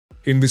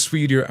In this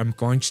video, I'm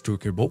going to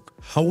talk about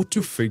how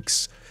to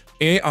fix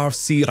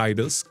ARC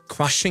riders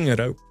crashing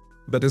error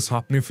that is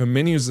happening for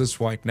many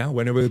users right now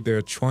whenever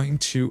they're trying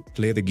to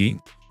play the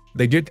game.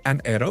 They get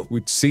an error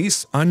which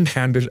says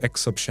unhandled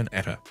exception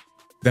error.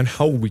 Then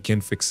how we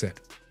can fix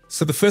it?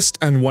 So the first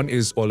and one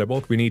is all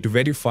about we need to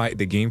verify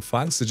the game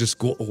file. So just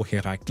go over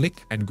here, right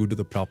click and go to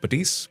the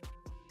properties.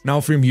 Now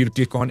from here,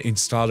 click on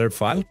installer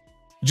file.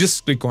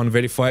 Just click on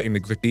verify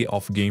integrity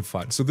of game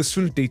file. So this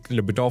will take a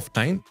little bit of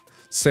time.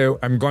 So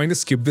I'm going to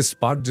skip this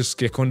part. Just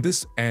click on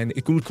this and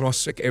it will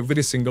cross check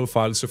every single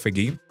files of a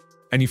game.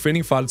 And if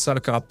any files are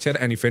captured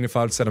and if any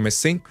files are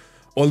missing,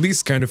 all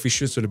these kind of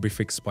issues will be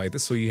fixed by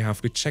this. So you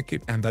have to check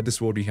it, and that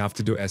is what you have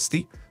to do as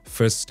the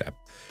first step.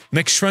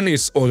 Next one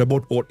is all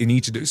about what you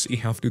need to do. So you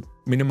have to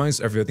minimize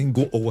everything.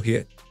 Go over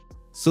here,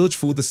 search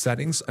for the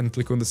settings and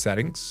click on the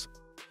settings.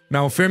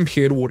 Now from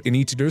here, what you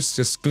need to do is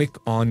just click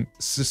on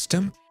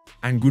system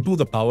and go to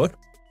the power.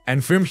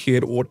 And from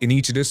here, what you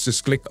need to do is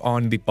just click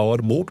on the power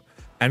mode.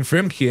 And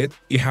from here,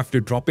 you have to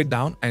drop it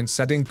down and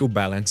set into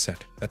balanced.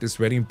 That is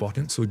very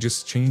important. So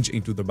just change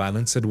into the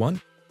balanced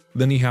one.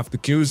 Then you have to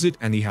close it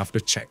and you have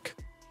to check.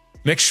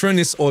 Next one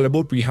is all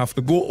about we have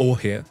to go over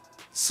here,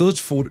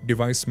 search for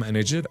device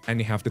manager, and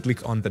you have to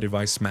click on the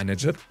device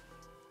manager.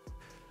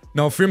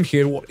 Now from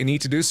here, what you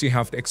need to do is you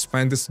have to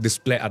expand this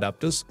display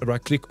adapters,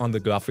 right click on the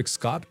graphics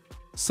card.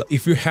 So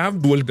if you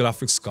have dual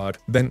graphics card,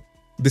 then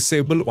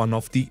disable one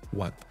of the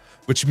one,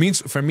 which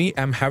means for me,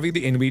 I'm having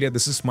the NVIDIA.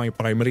 This is my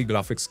primary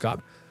graphics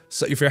card.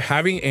 So if you're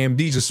having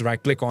AMD, just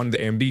right click on the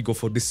AMD, go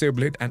for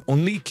disable it and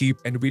only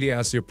keep NVIDIA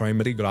as your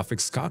primary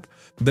graphics card.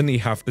 Then you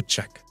have to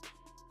check.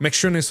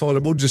 Next one is all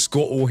about just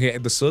go over here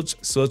at the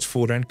search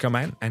for run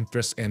command and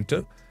press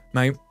enter.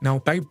 Now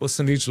type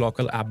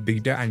 %local app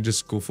data and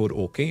just go for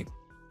OK.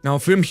 Now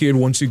from here,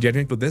 once you get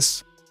into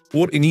this,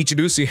 what you need to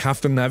do is you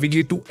have to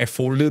navigate to a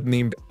folder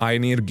named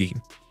Pioneer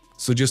Game.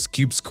 So just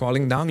keep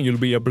scrolling down. You'll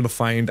be able to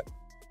find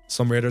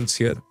somewhere else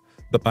here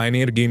the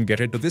Pioneer Game. Get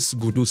into this,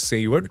 go to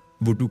saver,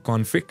 go to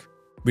config,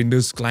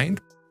 Windows client.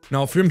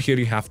 Now from here,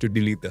 you have to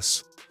delete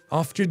this.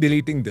 After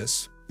deleting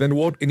this, then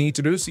what you need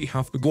to do is you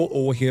have to go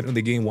over here in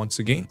the game once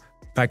again.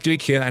 Right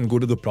click here and go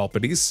to the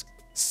properties.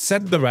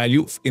 Set the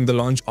value in the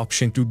launch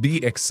option to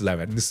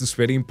DX11. This is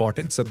very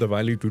important. Set the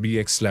value to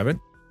DX11.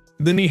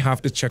 Then you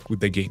have to check with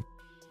the game.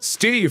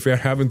 Still, if you're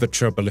having the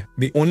trouble,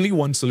 the only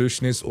one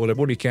solution is all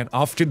about you can,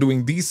 after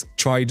doing these,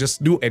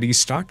 just do a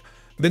restart.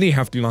 Then you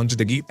have to launch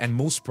the game, and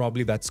most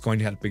probably that's going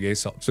to help you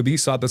guys out. So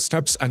these are the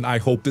steps, and I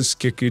hope this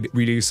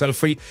video is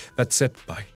helpful. That's it. Bye.